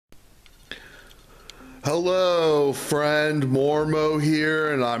Hello, friend. Mormo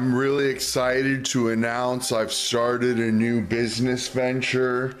here, and I'm really excited to announce I've started a new business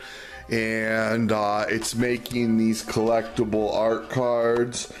venture, and it's making these collectible art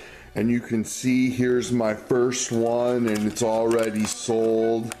cards. And you can see here's my first one, and it's already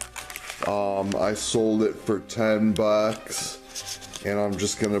sold. I sold it for 10 bucks, and I'm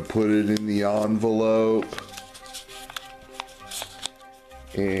just gonna put it in the envelope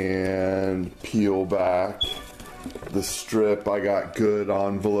and peel back the strip. I got good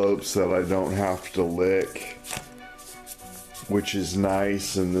envelopes that I don't have to lick, which is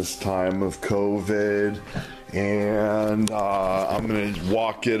nice in this time of COVID. And I'm gonna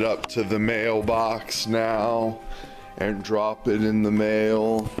walk it up to the mailbox now and drop it in the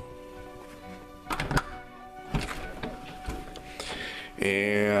mail.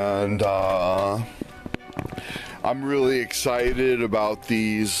 And I'm really excited about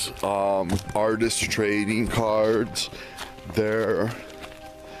these artist trading cards. They're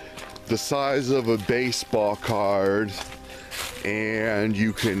the size of a baseball card, and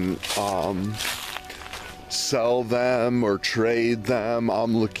you can sell them or trade them.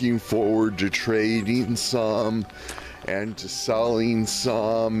 I'm looking forward to trading some and to selling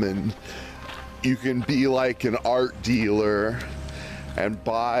some, and you can be like an art dealer and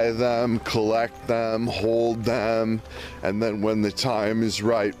buy them, collect them, hold them, and then when the time is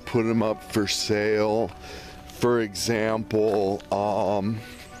right, put them up for sale. For example,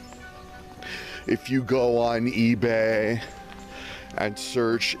 if you go on eBay and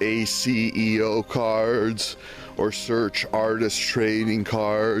search ACEO cards or search artist trading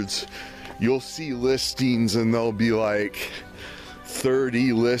cards, you'll see listings, and there'll be like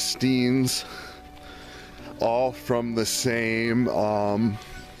 30 listings, all from the same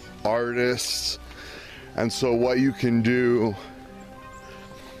artists. And so what you can do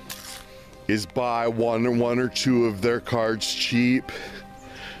is buy one or two of their cards cheap,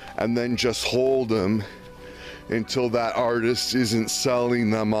 and then just hold them until that artist isn't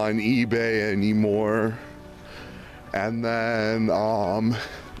selling them on eBay anymore. And then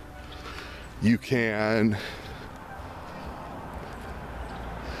you can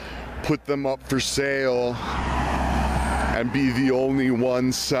put them up for sale and be the only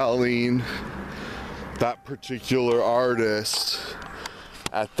one selling that particular artist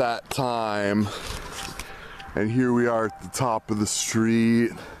at that time. And here we are at the top of the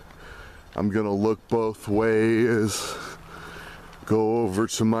street. I'm gonna look both ways, go over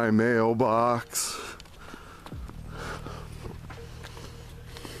to my mailbox.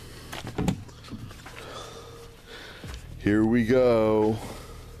 Here we go.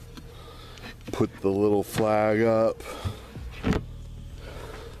 Put the little flag up,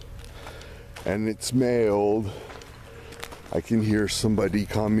 and it's mailed. I can hear somebody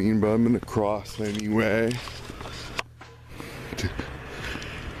coming, but I'm gonna cross anyway.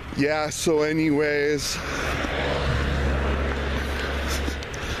 Yeah, so anyways,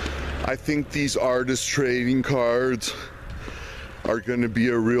 I think these artist trading cards are gonna be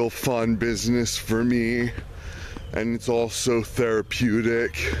a real fun business for me, and it's also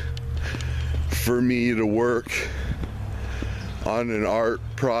therapeutic for me to work on an art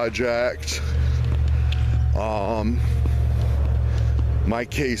project. My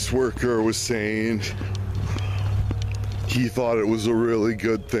caseworker was saying he thought it was a really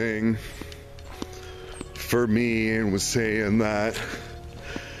good thing for me, and was saying that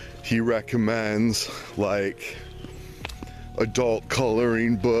he recommends like adult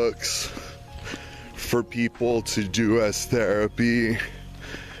coloring books for people to do as therapy.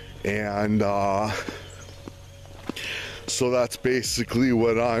 And so that's basically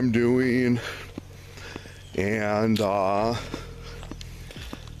what I'm doing. And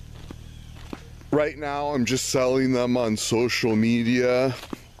right now I'm just selling them on social media,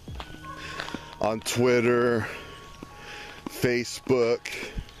 on Twitter, Facebook,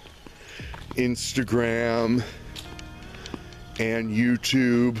 Instagram, and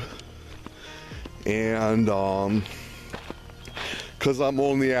YouTube. And because I'm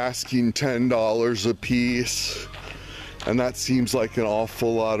only asking $10 a piece, and that seems like an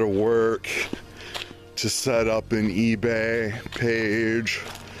awful lot of work to set up an eBay page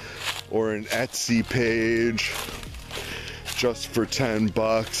or an Etsy page just for 10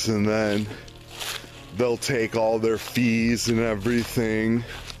 bucks, and then they'll take all their fees and everything.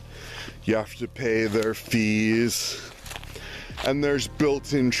 You have to pay their fees, and there's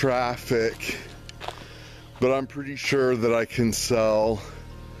built-in traffic. But I'm pretty sure that I can sell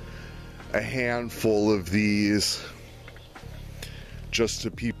a handful of these just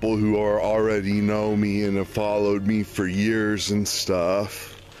to people who already know me and have followed me for years and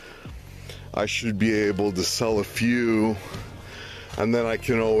stuff. I should be able to sell a few, and then I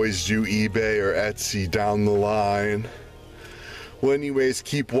can always do eBay or Etsy down the line. Well, anyways,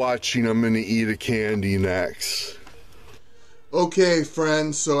 keep watching. I'm gonna eat a candy next. Okay,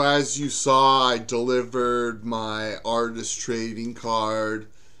 friends, so as you saw, I delivered my artist trading card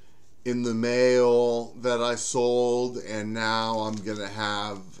in the mail that I sold, and now I'm gonna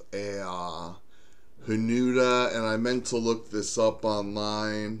have a Hanuta, and I meant to look this up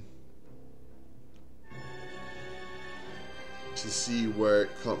online to see where it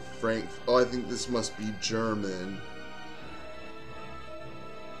comes from. Oh, I think this must be German.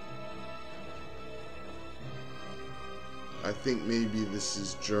 I think maybe this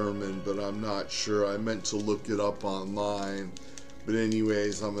is German, but I'm not sure. I meant to look it up online. But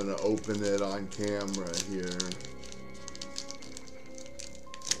anyways, I'm going to open it on camera here.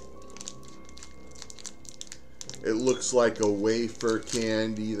 It looks like a wafer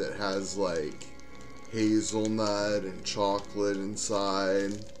candy that has like hazelnut and chocolate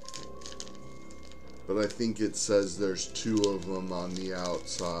inside. But I think it says there's 2 of them on the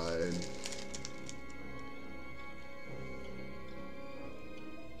outside.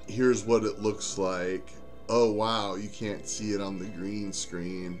 Here's what it looks like. Oh wow, you can't see it on the green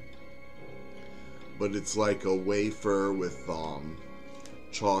screen. But it's like a wafer with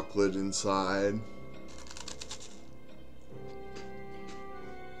chocolate inside.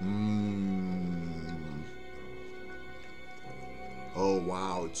 Oh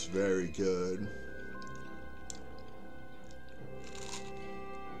wow, it's very good.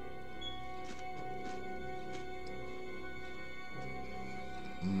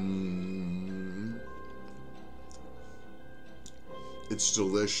 It's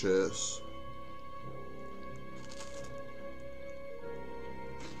delicious.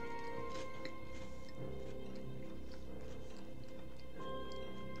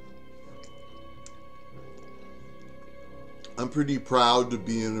 I'm pretty proud to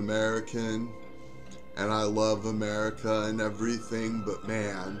be an American, and I love America and everything, but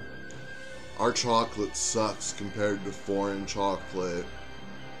man, our chocolate sucks compared to foreign chocolate.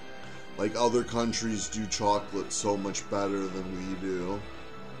 Like, other countries do chocolate so much better than we do.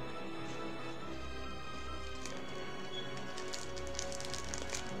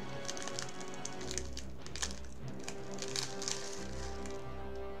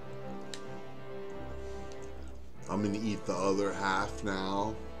 I'm gonna eat the other half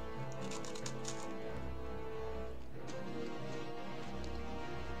now.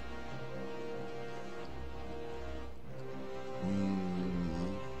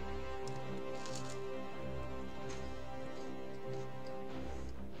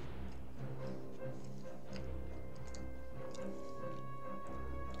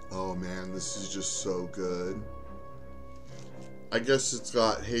 Oh man, this is just so good. I guess it's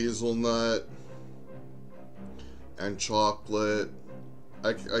got hazelnut and chocolate.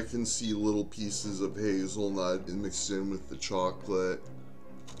 I can see little pieces of hazelnut mixed in with the chocolate.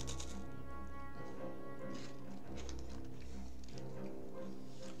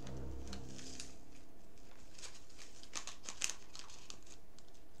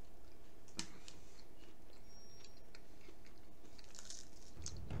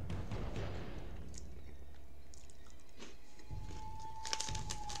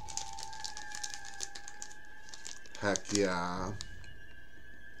 Heck yeah.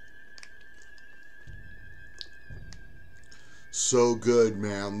 So good,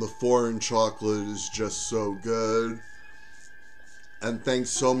 man. The foreign chocolate is just so good. And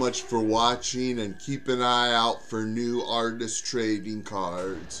thanks so much for watching, and keep an eye out for new artist trading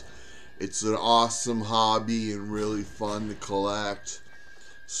cards. It's an awesome hobby and really fun to collect.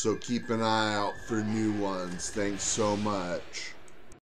 So keep an eye out for new ones. Thanks so much.